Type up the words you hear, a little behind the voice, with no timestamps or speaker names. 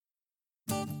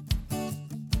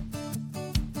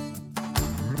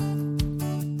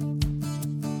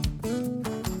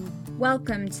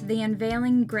Welcome to the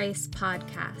Unveiling Grace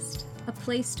podcast, a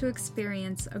place to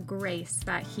experience a grace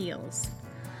that heals.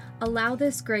 Allow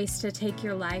this grace to take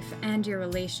your life and your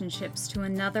relationships to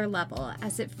another level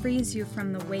as it frees you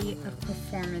from the weight of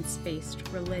performance-based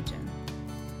religion.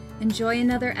 Enjoy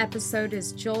another episode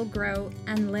as Joel Groat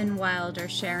and Lynn Wilder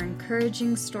share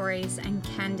encouraging stories and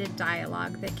candid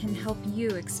dialogue that can help you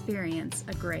experience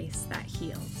a grace that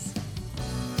heals.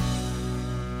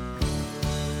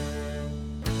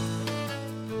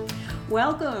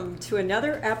 Welcome to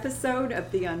another episode of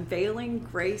the Unveiling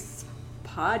Grace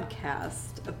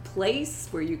podcast, a place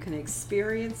where you can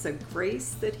experience a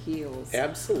grace that heals.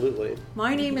 Absolutely.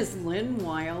 My name is Lynn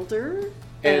Wilder,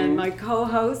 and my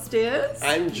co-host is...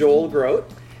 I'm Joel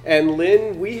Groat. And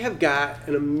Lynn, we have got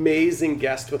an amazing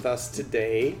guest with us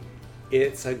today.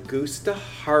 It's Augusta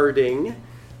Harding.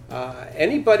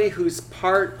 Anybody who's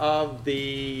part of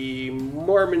the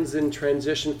Mormons in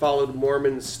Transition Followed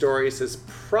Mormons stories has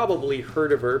probably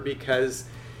heard of her because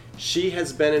she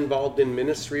has been involved in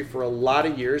ministry for a lot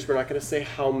of years. We're not going to say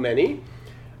how many,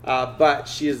 but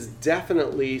she is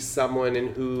definitely someone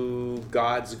in who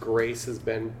God's grace has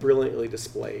been brilliantly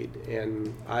displayed.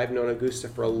 And I've known Augusta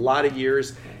for a lot of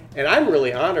years, and I'm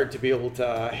really honored to be able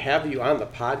to have you on the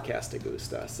podcast,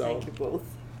 Augusta. So thank you both.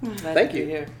 Thank you.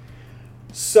 Here.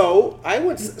 So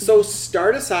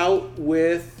start us out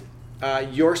with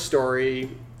your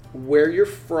story, where you're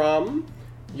from,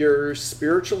 your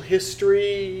spiritual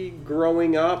history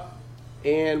growing up,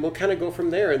 and we'll kind of go from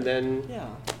there, and then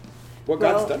what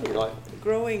God's done in your life.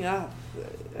 Growing up,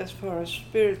 as far as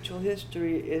spiritual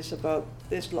history, is about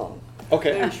this long.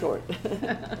 Okay. Very short.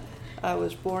 I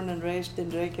was born and raised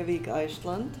in Reykjavik,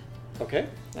 Iceland. Okay.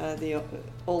 The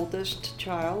oldest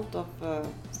child of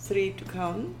 3 to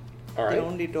come. All right. The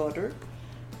only daughter.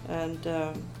 And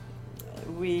I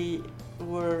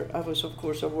was of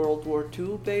course a World War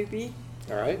II baby.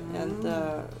 All right. And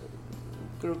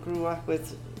grew up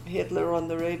with Hitler on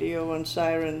the radio and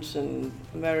sirens and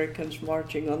Americans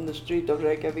marching on the street of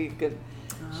Reykjavik. And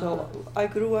so I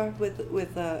grew up with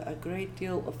a great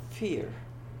deal of fear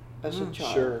as a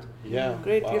child. Sure, yeah. A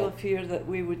great deal of fear that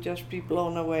we would just be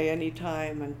blown away any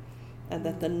time, and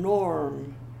that the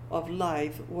norm of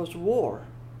life was war.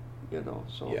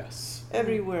 So yes.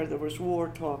 Everywhere there was war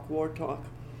talk.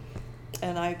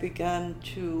 And I began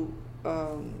to,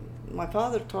 my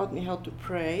father taught me how to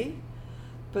pray,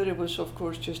 but it was of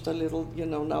course just a little,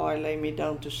 now I lay me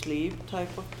down to sleep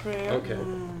type of prayer. Okay.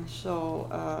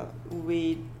 So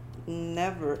we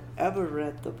never ever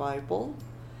read the Bible,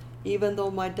 even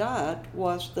though my dad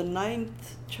was the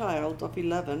 9th child of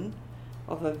 11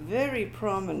 of a very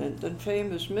prominent and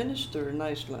famous minister in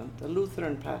Iceland, a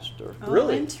Lutheran pastor. Oh,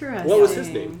 really? Interesting. What was his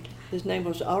name? His name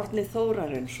was Árni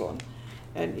Þórarinsson,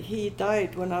 and he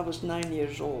died when I was 9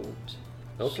 years old.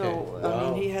 Okay. So,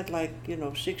 wow. he had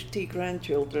 60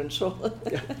 grandchildren, so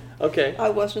Okay. I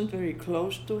wasn't very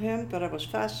close to him, but I was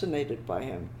fascinated by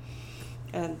him.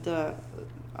 And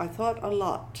I thought a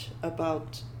lot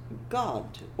about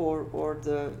God or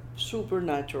the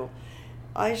supernatural.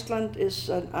 Iceland is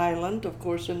an island, of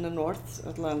course, in the North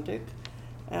Atlantic,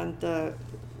 and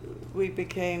we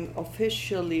became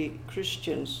officially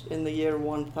Christians in the year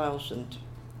 1000.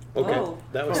 Okay. Oh.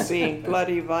 That From was being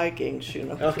bloody Vikings,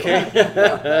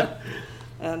 okay.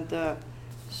 And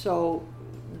so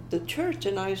the church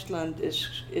in Iceland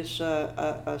is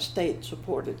a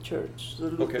state-supported church, the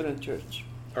Lutheran church.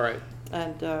 All right.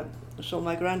 And so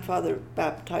my grandfather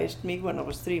baptized me when I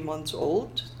was 3 months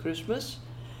old, Christmas.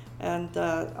 And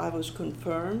I was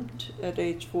confirmed at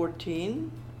age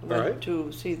 14. Went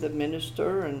to see the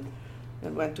minister and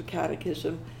went to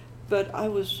catechism. But I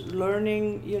was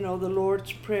learning, the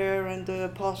Lord's Prayer and the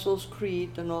Apostles'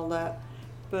 Creed and all that.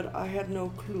 But I had no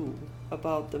clue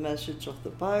about the message of the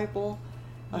Bible.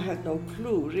 I had no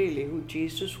clue, really, who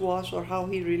Jesus was or how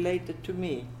he related to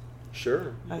me.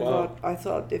 Sure. I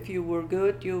thought if you were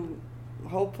good, you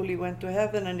hopefully went to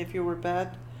heaven, and if you were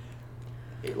bad,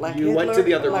 you went to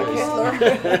the other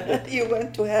place. You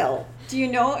went to hell. Do you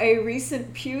know a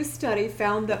recent Pew study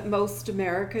found that most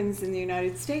Americans in the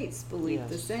United States believe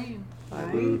the same,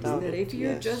 right? That if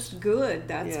you're just good,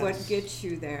 that's what gets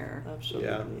you there.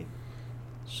 Absolutely. Yeah.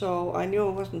 So I knew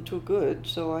I wasn't too good,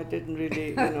 so I didn't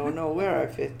really, know where I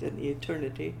fit in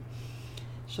eternity.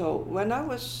 So when I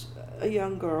was a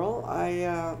young girl,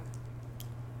 I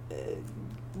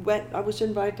was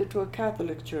invited to a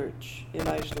Catholic church in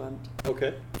Iceland.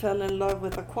 Okay. Fell in love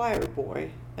with a choir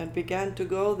boy and began to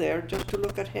go there just to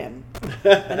look at him.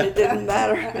 And it didn't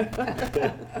matter.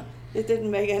 It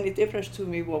didn't make any difference to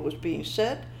me what was being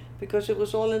said because it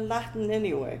was all in Latin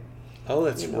anyway. Oh,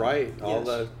 that's you know. right.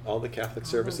 Yes. All the Catholic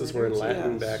services were in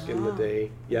Latin Yes. back in the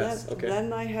day. Yes. Okay.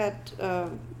 Then I had a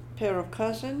pair of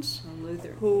cousins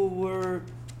Luther. who were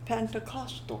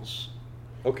Pentecostals.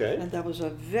 Okay. And that was a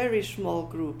very small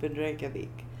group in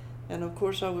Reykjavik. And of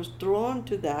course I was drawn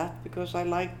to that because I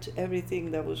liked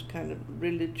everything that was kind of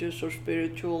religious or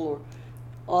spiritual or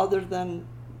other than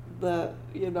the,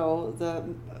 the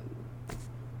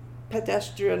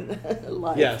pedestrian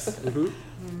life. Yes.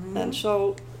 Mm-hmm. And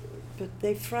so, but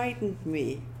they frightened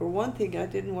me. For one thing, I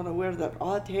didn't want to wear that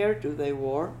odd hairdo they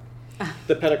wore.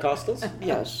 The Pentecostals?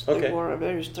 Yes, Okay. they wore a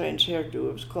very strange hairdo.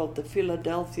 It was called the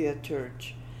Philadelphia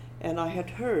Church. And I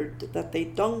had heard that they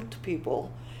dunked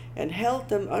people and held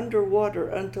them underwater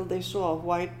until they saw a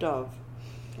white dove.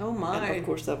 Oh my. And of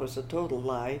course that was a total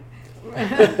lie.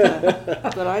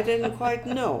 But I didn't quite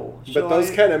know. But those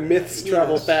kind of myths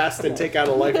travel Yes. fast and take on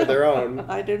a life of their own.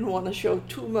 I didn't want to show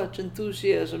too much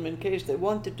enthusiasm in case they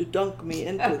wanted to dunk me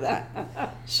into that.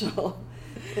 So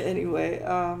anyway,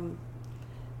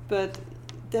 but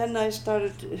then I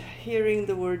started hearing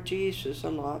the word Jesus a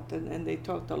lot, and they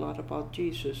talked a lot about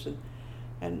Jesus,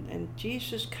 and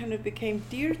Jesus kind of became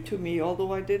dear to me,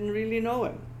 although I didn't really know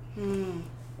him.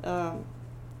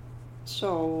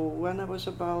 So when I was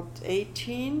about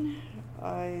 18,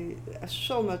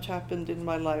 so much happened in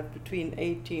my life between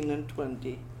 18 and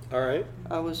 20. All right.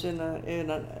 I was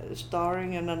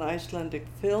starring in an Icelandic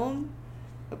film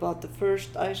about the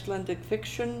first Icelandic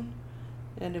fiction,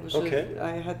 and it was Okay.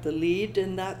 I had the lead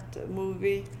in that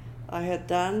movie. I had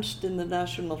danced in the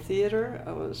National Theater.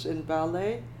 I was in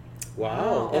ballet.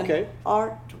 Wow. And Okay.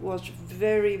 art was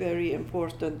very, very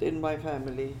important in my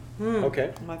family.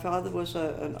 Okay. My father was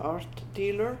an art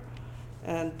dealer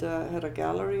and had a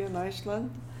gallery in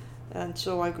Iceland. And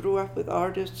so I grew up with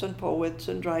artists and poets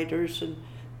and writers and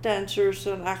dancers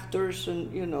and actors,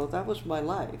 and that was my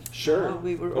life. Sure.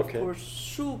 We were, Okay. of course,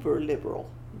 super liberal,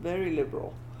 very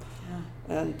liberal.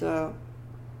 And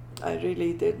I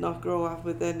really did not grow up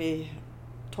with any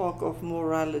talk of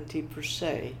morality per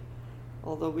se,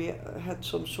 although we had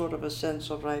some sort of a sense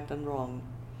of right and wrong.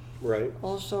 Right.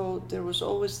 Also, there was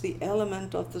always the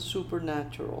element of the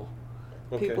supernatural.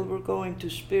 Okay. People were going to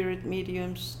spirit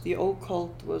mediums. The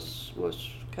occult was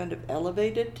kind of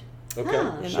elevated Okay.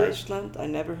 Huh. in Sure. Iceland. I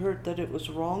never heard that it was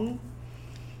wrong.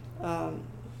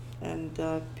 And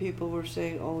people were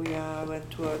saying, "Oh yeah, I went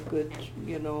to a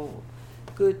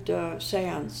good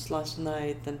seance last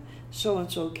night, and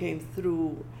so came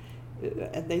through,"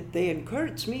 and they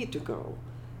encouraged me to go,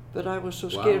 but I was so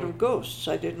scared Wow. of ghosts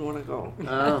I didn't want to go.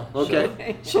 Oh,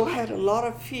 okay. So I had a lot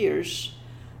of fears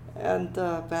and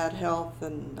bad health,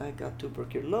 and I got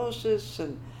tuberculosis,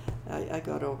 and I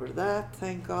got over that,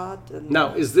 thank God. And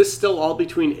Now, is this still all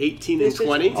between 18 and this is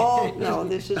 20? no,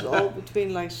 this is all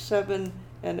between like 7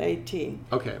 and 18.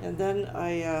 Okay. And then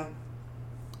I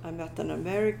met an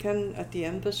American at the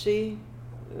embassy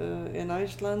in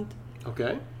Iceland,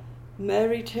 Okay.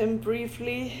 married him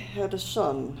briefly, had a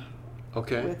son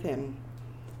Okay. with him,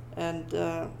 and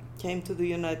came to the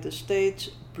United States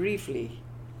briefly.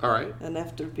 All right. And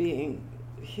after being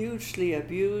hugely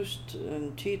abused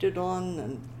and cheated on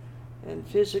and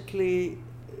physically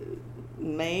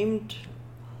maimed,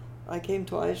 I came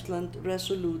to Iceland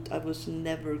resolute I was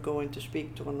never going to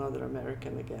speak to another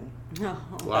American again.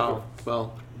 Wow.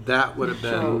 Well, that would have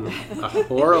been a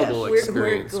horrible We're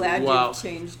experience. glad Wow. you've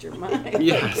changed your mind.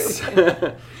 Yes.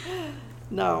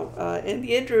 Now, in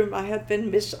the interim, I had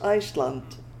been Miss Iceland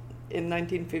in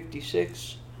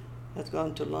 1956. Had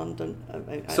gone to London.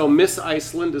 So Miss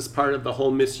Iceland is part of the whole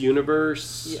Miss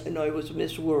Universe? No, it was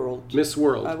Miss World. Miss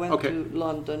World. I went Okay. to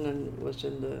London and was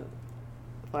in the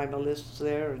finalists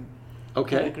there, and had a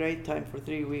Okay. great time for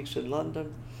 3 weeks in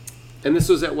London. And this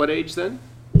was at what age then?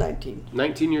 19.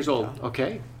 19 years old. Yeah.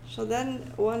 Okay. So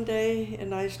then one day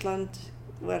in Iceland,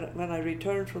 when I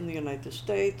returned from the United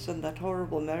States and that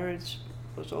horrible marriage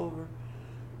was over,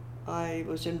 I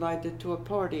was invited to a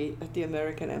party at the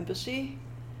American Embassy,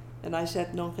 and I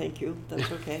said, "No, thank you,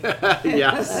 that's okay."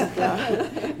 Yes.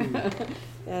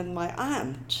 And my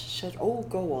aunt said, "Oh,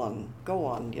 go on.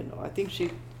 I think she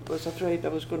was afraid I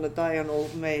was going to die an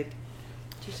old maid.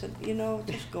 She said,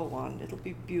 "Just go on. It'll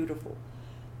be beautiful."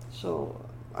 So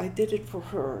I did it for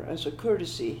her as a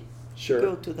courtesy Sure. to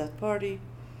go to that party.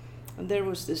 And there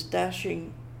was this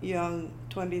dashing young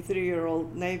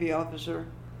 23-year-old Navy officer,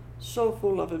 so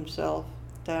full of himself,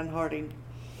 Dan Harding.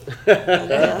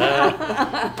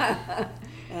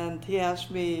 And he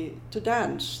asked me to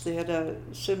dance. They had a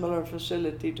similar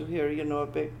facility to here, a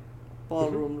big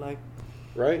ballroom like.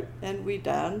 Right. And we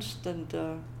danced, and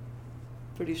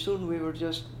pretty soon we were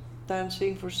just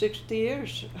dancing for 60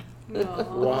 years.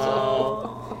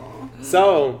 Wow.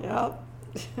 So, Yeah.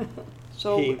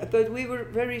 So, He- but we were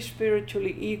very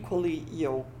spiritually equally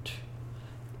yoked.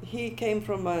 He came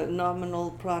from a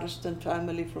nominal Protestant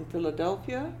family from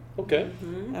Philadelphia, okay.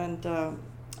 and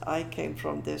I came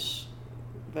from this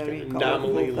very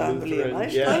Nominally colorful family in Lutheran,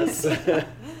 Iceland. yes.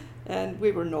 And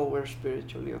we were nowhere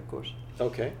spiritually, of course.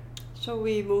 Okay. So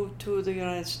we moved to the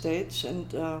United States and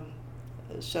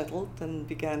settled, and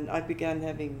I began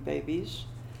having babies,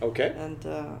 Okay. and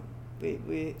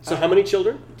we. So how many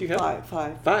children do you have?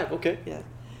 Five. Five, okay.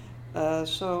 Yeah.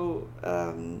 So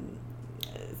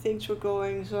things were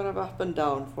going sort of up and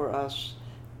down for us.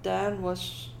 Dan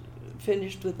was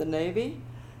finished with the Navy,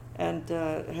 and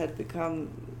had become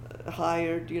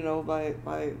hired,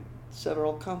 by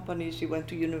several companies. He went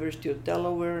to University of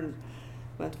Delaware and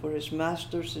went for his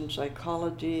master's in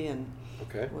psychology, and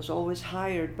Okay. was always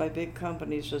hired by big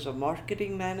companies as a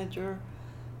marketing manager.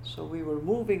 So we were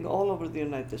moving all over the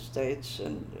United States,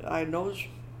 and I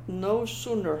no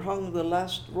sooner hung the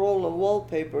last roll of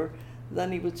wallpaper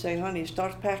than he would say, "Honey,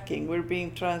 start packing. We're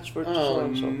being transferred to Oh,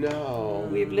 so-and-so." no.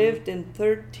 We've lived in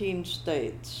 13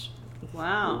 states.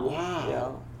 Wow. Wow.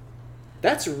 Yeah.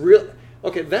 That's real.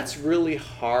 Okay, that's really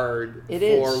hard It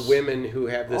for is. women who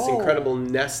have this Oh. incredible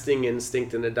nesting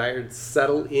instinct and a desire to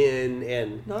settle in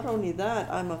and. Not only that,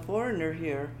 I'm a foreigner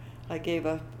here. I gave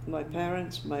up my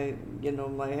parents, my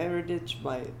heritage,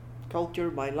 my culture,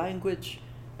 my language,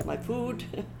 my food,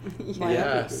 my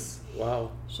everything. Yes. Wow.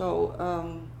 So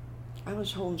I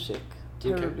was homesick,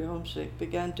 terribly homesick.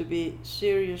 Began to be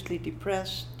seriously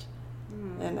depressed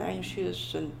and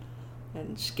anxious and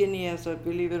skinny, as I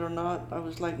believe it or not. I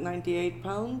was like 98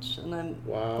 pounds, and I'm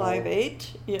Wow.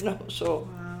 5'8", so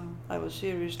Wow. I was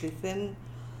seriously thin.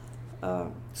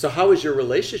 So how is your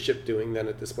relationship doing then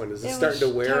at this point? Is it starting to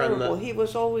was wear terrible. on the? He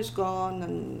was always gone,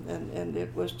 and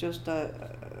it was just a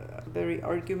very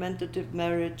argumentative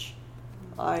marriage.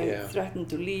 I Yeah. threatened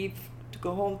to leave, to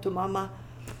go home to Mama,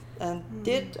 and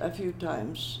did a few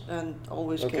times, and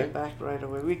always Okay. came back right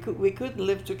away. We couldn't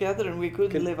live together, and we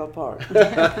couldn't live apart.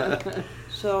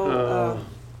 So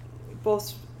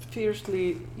both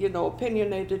fiercely,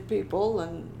 opinionated people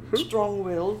and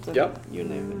strong-willed, and Yep. you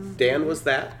name it. Dan was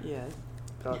that? Yeah,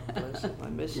 God bless him. I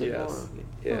miss him Yes. horribly.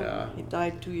 Yeah. He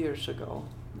died 2 years ago.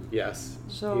 Yes.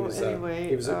 So He was, anyway,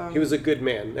 he was a good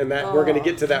man, and that we're going to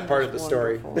get to that he part of was the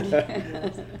story. wonderful.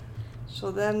 Yes. So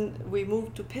then we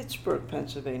moved to Pittsburgh,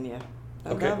 Pennsylvania,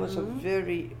 and Okay. that was a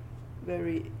very,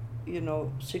 very,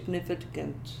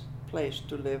 significant place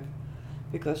to live,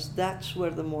 because that's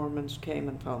where the Mormons came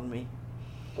and found me.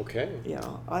 Okay.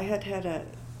 Yeah, I had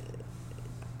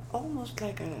almost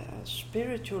like a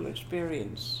spiritual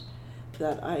experience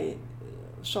that I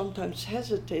sometimes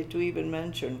hesitate to even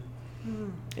mention.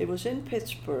 It was in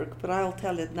Pittsburgh, but I'll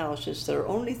tell it now since there are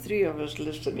only 3 of us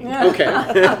listening. Okay.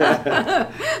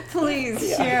 Please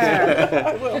Yeah. share.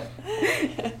 I will.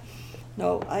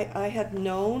 No, I had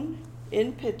known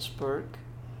in Pittsburgh,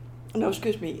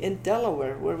 in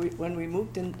Delaware, when we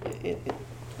moved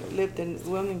lived in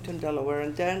Wilmington, Delaware,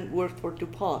 and then worked for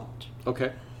DuPont.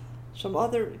 Okay. Some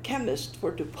other chemist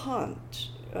for DuPont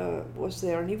was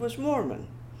there, and he was Mormon.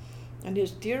 And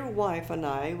his dear wife and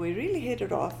I, we really hit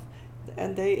it off,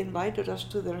 and they invited us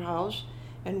to their house,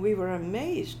 and we were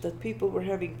amazed that people were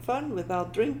having fun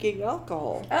without drinking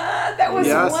alcohol. That was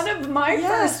Yes. one of my Yes.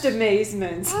 first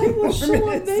amazements. I was so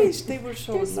amazed. They were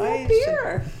so There's no nice.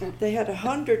 beer. And they had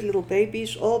 100 little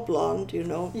babies, all blonde,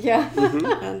 Yeah.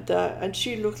 and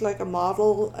she looked like a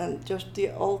model, and just the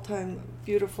all-time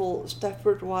beautiful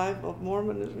Stepford wife of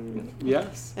Mormonism.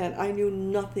 Yes. And I knew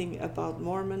nothing about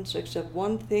Mormons except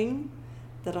one thing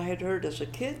that I had heard as a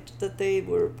kid, that they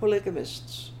were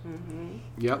polygamists.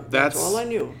 Yep. That's all I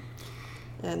knew.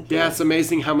 And Yeah, it's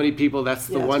amazing how many people. That's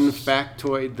the one Yes.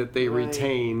 factoid that they Right.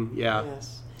 retain. Yeah.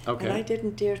 Yes. Okay. And I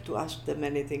didn't dare to ask them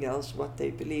anything else, what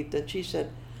they believed. And she said,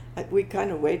 we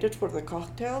kind of waited for the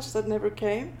cocktails that never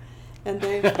came, and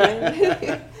they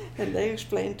explained, and they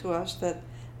explained to us that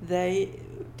they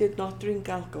did not drink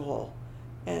alcohol.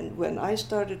 And when I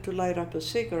started to light up a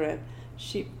cigarette,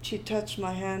 she touched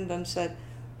my hand and said,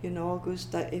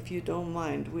 Augusta, if you don't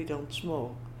mind, we don't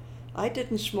smoke. I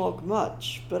didn't smoke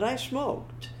much, but I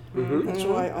smoked. Mhm. And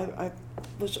so I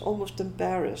was almost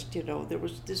embarrassed, There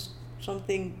was this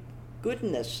something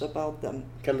goodness about them.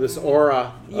 Kind of this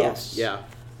aura. Yes. Of, yeah.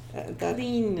 That,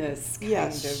 Cleanness, kind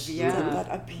yes, of, yeah. that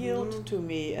appealed to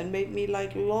me and made me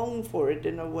long for it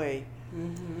in a way.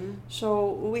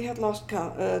 So we had lost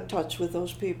touch with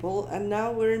those people, and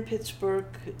now we're in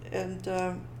Pittsburgh, and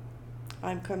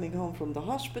I'm coming home from the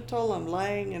hospital. I'm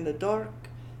lying in the dark.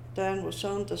 Dan was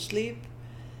sound asleep,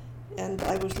 and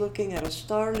I was looking at a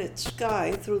starlit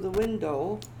sky through the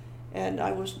window, and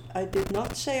I did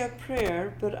not say a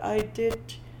prayer, but I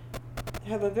did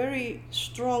have a very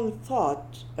strong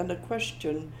thought and a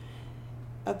question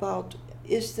about,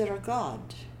 is there a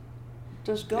God?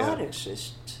 Does God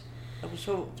exist? I was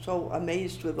so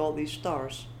amazed with all these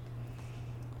stars.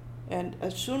 And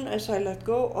as soon as I let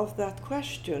go of that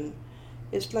question,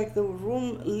 it's like the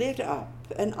room lit up,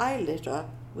 and I lit up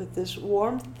with this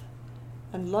warmth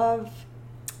and love,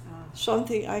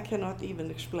 something I cannot even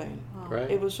explain. Right.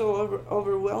 It was so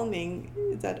overwhelming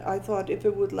that I thought if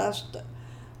it would last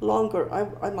longer,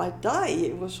 I might die.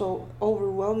 It was so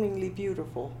overwhelmingly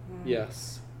beautiful.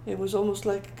 Yes. It was almost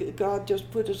like God just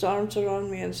put his arms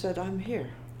around me and said, I'm here.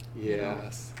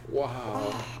 Yes.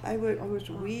 Wow. I was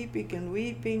weeping and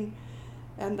weeping,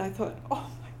 and I thought, oh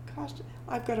my gosh,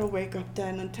 I've got to wake up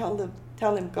then and tell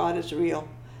him God is real.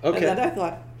 Okay. And then I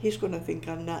thought, he's going to think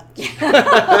I'm nuts.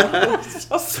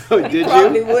 So did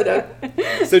Probably you? would have.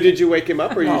 So did you wake him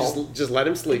up, or No. you just let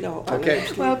him sleep? No, I let Okay. him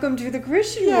sleep. Welcome to the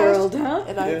Christian Yes. world, huh?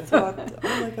 And I Yeah. thought,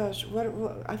 oh my gosh, what,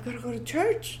 I've got to go to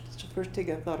church. That's the first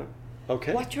thing I thought of.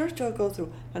 Okay. What church do I go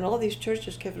through? And all these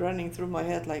churches kept running through my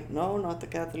head, like, no, not the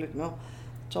Catholic, no,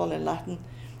 it's all in Latin.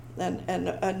 And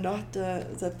not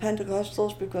the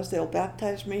Pentecostals, because they'll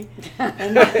baptize me.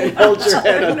 And, Hold your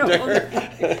head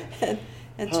under.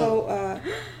 and so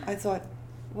I thought,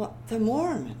 well, the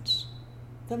Mormons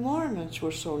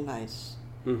were so nice.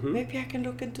 Mm-hmm. Maybe I can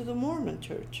look into the Mormon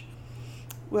church.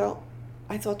 Well,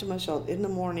 I thought to myself, in the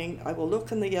morning, I will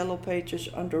look in the yellow pages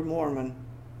under Mormon.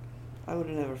 I would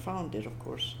have never found it, of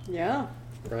course, Yeah.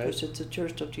 Right. because it's the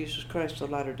Church of Jesus Christ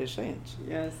of Latter-day Saints.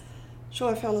 Yes. So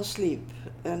I fell asleep,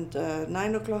 and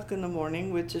 9 o'clock in the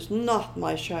morning, which is not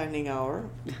my shining hour,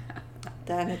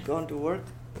 Dan had gone to work.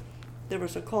 There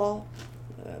was a call.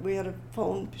 We had a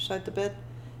phone beside the bed.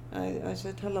 I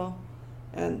said, hello.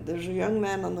 And there's a young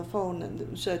man on the phone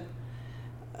and said,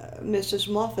 Mrs.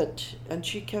 Moffat. And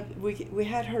she kept, we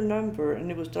had her number, and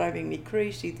it was driving me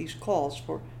crazy, these calls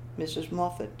for Mrs.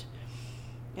 Moffat.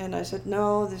 And I said,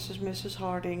 no, this is Mrs.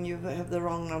 Harding. You have the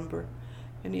wrong number.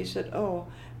 And he said, oh,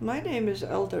 my name is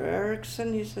Elder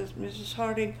Erickson. He says, Mrs.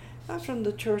 Harding, I'm from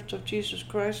the Church of Jesus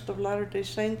Christ of Latter-day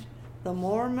Saints, the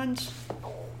Mormons.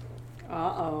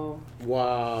 Uh-oh.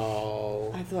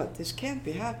 Wow. I thought, this can't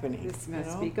be happening. This you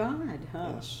must know? be God,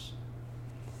 huh? Yes.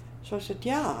 So I said,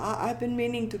 yeah, I've been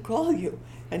meaning to call you.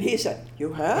 And he said,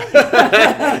 you have?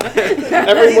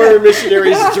 Every Mormon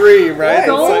missionary's dream, right? Right. It's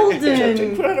like- Golden. Such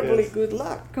incredibly Yes. good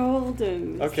luck.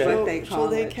 Golden. That's Okay. what they call so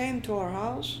they it. came to our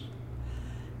house,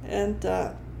 and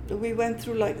we went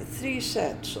through like 3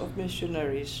 sets of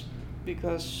missionaries,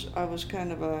 because I was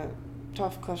kind of a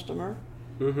tough customer.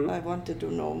 Mm-hmm. I wanted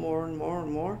to know more and more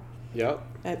and more, Yep.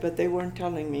 but they weren't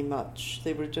telling me much.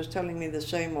 They were just telling me the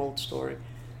same old story.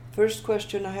 First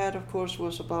question I had, of course,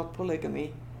 was about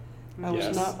polygamy. I was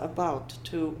Yes. not about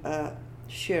to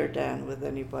share Dan with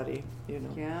anybody, you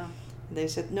know. Yeah. They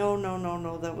said, no,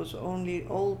 that was only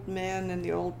old men in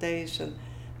the old days, and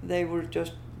they were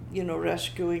just,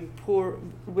 rescuing poor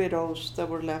widows that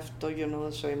were left,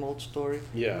 the same old story.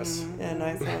 Yes. And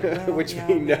I thought, well, Which yeah,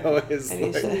 we maybe. know is And he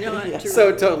like, said, Not yes. true.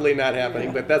 so totally not happening,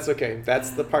 Yeah. but that's okay.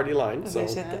 That's the party line. And So they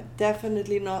said, Okay.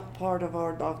 definitely not part of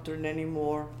our doctrine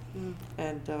anymore. Mm.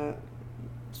 And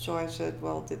so I said,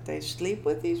 well, did they sleep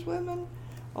with these women?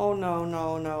 Oh,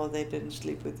 no, they didn't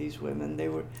sleep with these women. They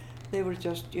were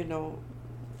just,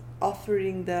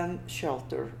 offering them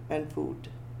shelter and food.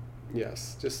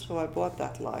 yes, just So I bought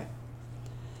that lie.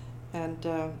 And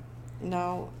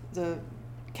now the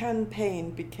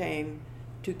campaign became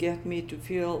to get me to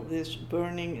feel this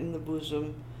burning in the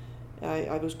bosom.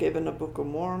 I was given a Book of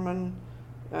Mormon.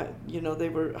 They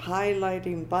were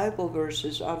highlighting Bible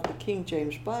verses out of the King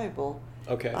James Bible.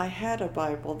 okay. I had a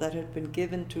Bible that had been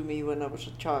given to me when I was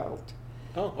a child.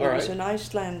 Oh, It all was right. in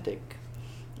Icelandic,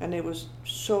 and it was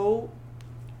so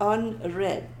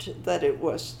unread that it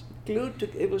was glued to.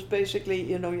 It was basically,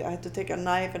 you had to take a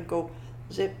knife and go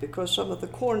zip, because some of the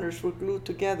corners were glued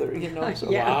together. So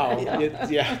Wow.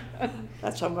 Yeah.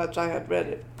 that's how much I had read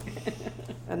it.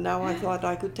 And now I thought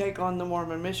I could take on the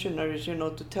Mormon missionaries,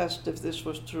 to test if this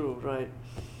was true, right?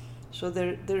 So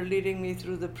they're leading me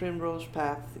through the primrose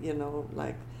path,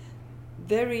 like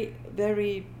very,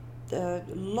 very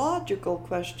logical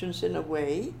questions in a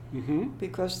way, Mm-hmm.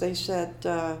 because they said,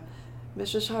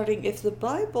 Mrs. Harding, if the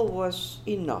Bible was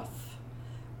enough,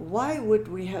 why would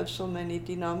we have so many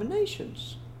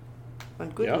denominations?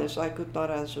 And goodness, I could not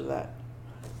answer that.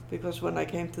 Because when I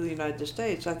came to the United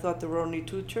States, I thought there were only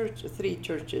 3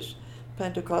 churches,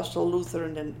 Pentecostal,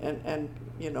 Lutheran, and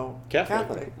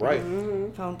Catholic. Right.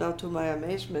 Found out to my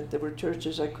amazement there were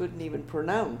churches I couldn't even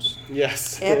pronounce.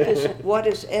 Yes. What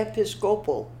is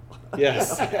Episcopal?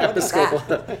 Yes, Episcopal.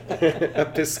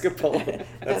 Episcopal.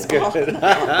 That's good.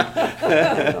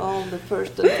 And all the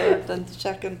first and third and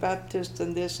second Baptist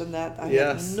and this and that. I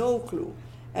had no clue.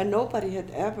 And nobody had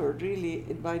ever really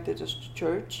invited us to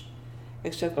church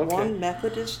except one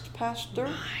Methodist pastor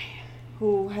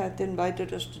who had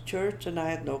invited us to church, and I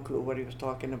had no clue what he was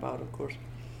talking about, of course.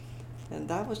 And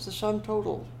that was the sum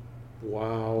total.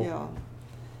 Wow. Yeah.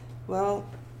 Well,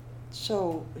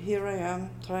 so here I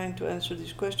am trying to answer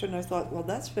this question. I thought, well,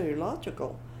 that's very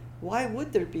logical. Why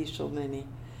would there be so many?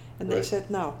 And they said,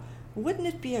 now, wouldn't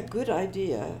it be a good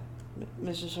idea,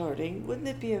 Mrs. Harding, wouldn't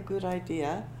it be a good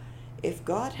idea if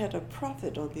God had a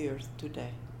prophet on the earth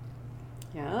today?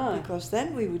 Yeah. Because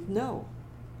then we would know.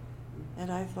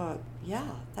 And I thought, yeah,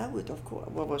 that would, of course,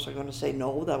 what was I going to say?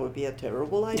 No, that would be a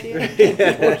terrible idea. Of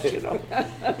course,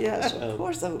 Yes, of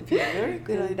course, that would be a very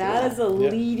good idea. That is a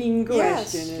leading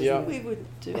question, isn't it? We would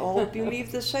all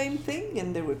believe the same thing,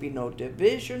 and there would be no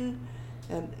division,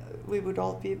 and we would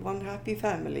all be one happy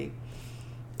family.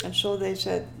 And so they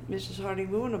said, Mrs. Harding,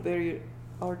 we want to bear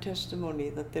our testimony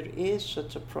that there is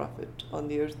such a prophet on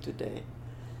the earth today.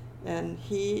 And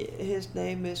his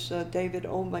name is David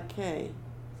O. McKay,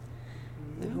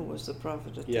 who was the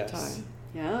prophet at the time.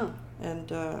 Yeah.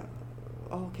 And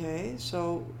okay,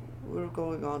 so we're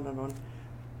going on and on.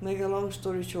 Make a long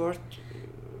story short,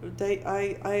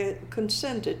 I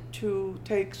consented to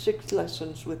take 6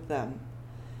 lessons with them.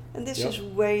 And this is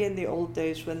way in the old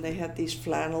days when they had these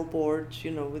flannel boards,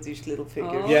 with these little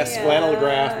figures. Yes, flannel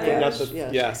graph.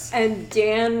 Yes. And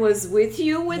Dan was with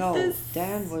you with this? No,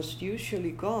 Dan was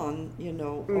usually gone,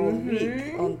 all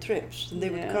week on trips. And they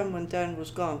would come when Dan was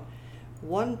gone.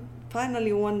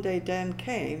 Finally one day Dan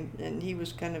came, and he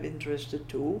was kind of interested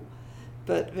too,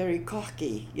 but very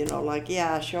cocky, like,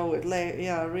 show it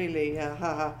later, really,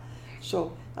 haha.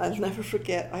 So I'll never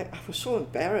forget, I was so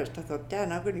embarrassed. I thought, Dan,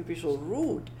 how can you be so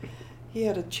rude? He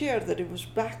had a chair that it was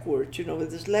backwards,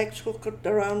 with his legs hooked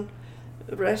around,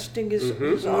 resting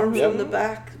his arms on the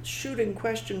back, shooting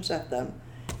questions at them.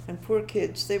 And poor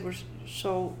kids, they were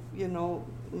so,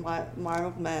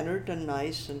 mild-mannered and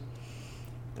nice,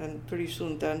 and pretty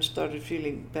soon Dan started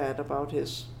feeling bad about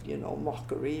his,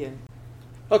 mockery. And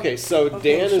Dan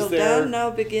is there. Dan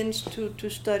now begins to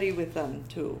study with them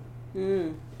too.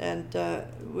 And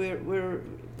we're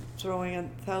throwing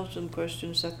 1,000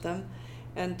 questions at them,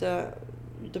 and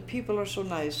the people are so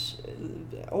nice.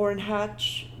 Orrin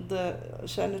Hatch,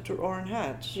 Senator Orrin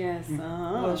Hatch,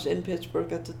 was in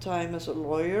Pittsburgh at the time as a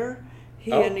lawyer.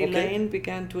 He and Elaine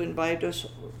began to invite us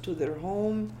to their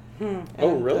home.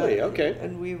 And, really? Okay.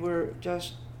 And we were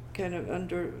just kind of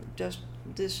under just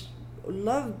this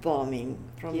love bombing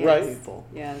from the people.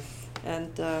 Yes.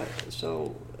 And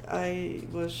so I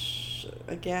was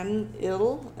again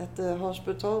ill at the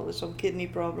hospital with some kidney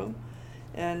problem,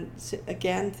 and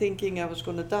again thinking I was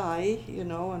going to die,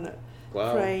 and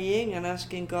praying and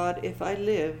asking God, if I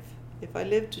live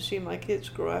to see my kids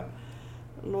grow up,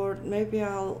 Lord, maybe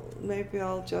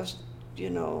I'll just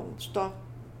stop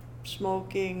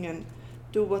smoking and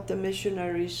do what the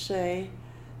missionaries say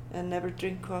and never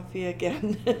drink coffee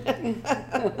again.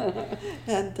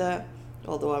 And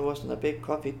although I wasn't a big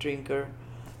coffee drinker.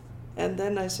 And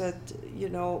then I said,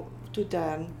 to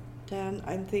Dan,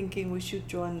 I'm thinking we should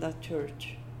join that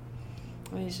church.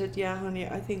 And he said, yeah, honey,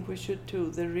 I think we should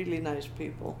too. They're really nice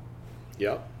people.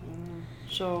 Yeah.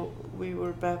 So we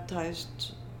were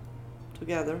baptized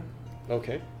together.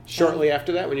 Okay. Shortly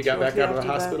after that, when you got back out of the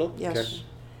hospital? Yes. Okay.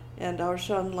 And our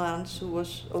son Lance, who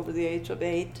was over the age of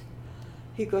 8,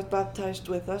 he got baptized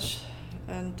with us,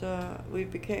 and we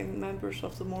became members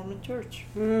of the Mormon Church.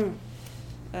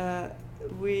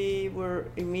 We were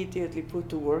immediately put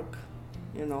to work,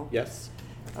 Yes.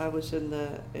 I was in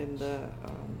the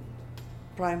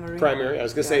primary. Primary. I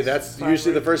was going to say that's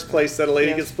usually the first place that a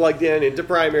lady gets plugged into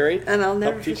primary. And I'll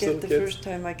never forget the first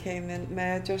time I came in.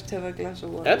 May I just have a glass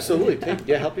of water?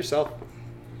 Absolutely. Help yourself.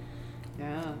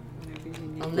 Yeah.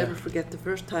 I'll never forget the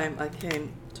first time I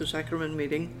came to sacrament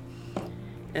meeting,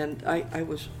 and I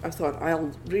thought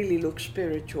I'll really look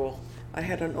spiritual. I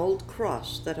had an old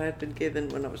cross that I had been given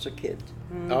when I was a kid.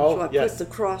 So I put the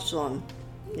cross on.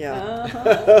 Yeah.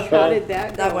 How did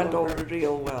that go? That went over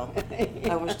real well.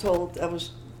 I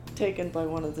was taken by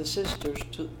one of the sisters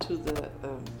to the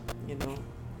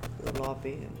the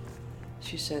lobby, and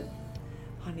she said,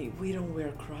 honey, we don't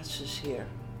wear crosses here.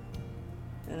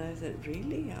 And I said,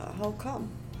 really? How come?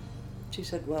 She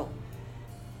said, well,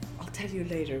 I'll tell you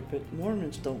later, but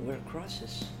Mormons don't wear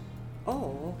crosses.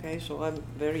 Oh, okay, so I'm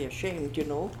very ashamed,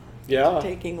 Yeah.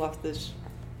 taking off this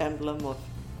emblem of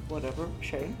whatever,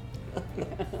 shame.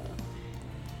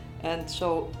 And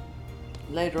so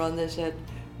later on they said,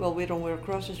 well, we don't wear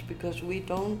crosses because we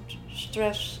don't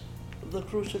stress the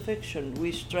crucifixion,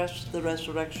 we stress the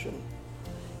resurrection.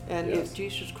 And Yes. if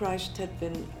Jesus Christ had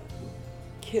been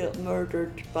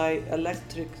murdered by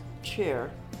electric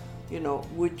chair,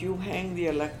 would you hang the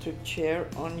electric chair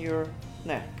on your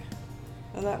neck?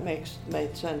 And that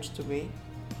made sense to me,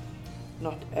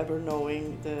 not ever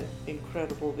knowing the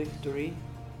incredible victory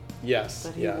Yes.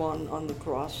 that he won on the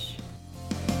cross.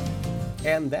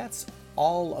 And that's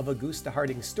all of Augusta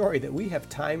Harding's story that we have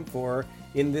time for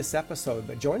in this episode.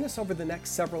 But join us over the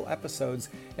next several episodes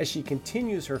as she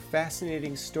continues her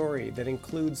fascinating story that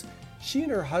includes she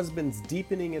and her husband's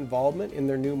deepening involvement in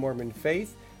their new Mormon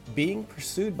faith, being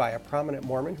pursued by a prominent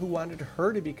Mormon who wanted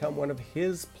her to become one of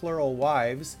his plural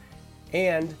wives,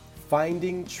 and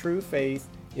finding true faith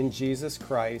in Jesus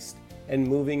Christ and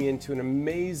moving into an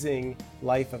amazing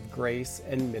life of grace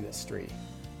and ministry.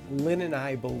 Lynn and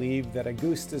I believe that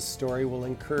Augusta's story will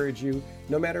encourage you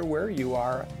no matter where you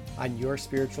are on your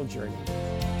spiritual journey.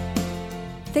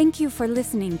 Thank you for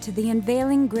listening to the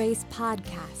Unveiling Grace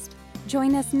podcast.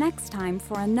 Join us next time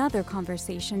for another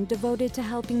conversation devoted to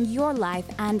helping your life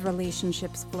and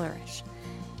relationships flourish.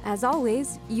 As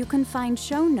always, you can find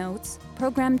show notes,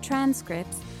 program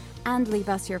transcripts, and leave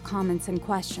us your comments and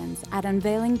questions at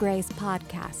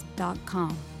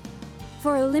unveilinggracepodcast.com.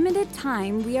 For a limited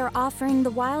time, we are offering the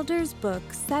Wilders book,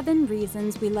 7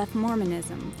 Reasons We Left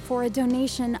Mormonism, for a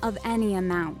donation of any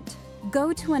amount.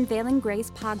 Go to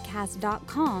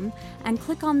unveilinggracepodcast.com and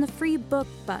click on the free book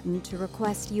button to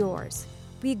request yours.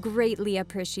 We greatly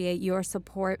appreciate your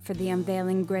support for the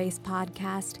Unveiling Grace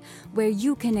podcast, where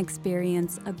you can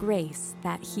experience a grace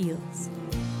that heals.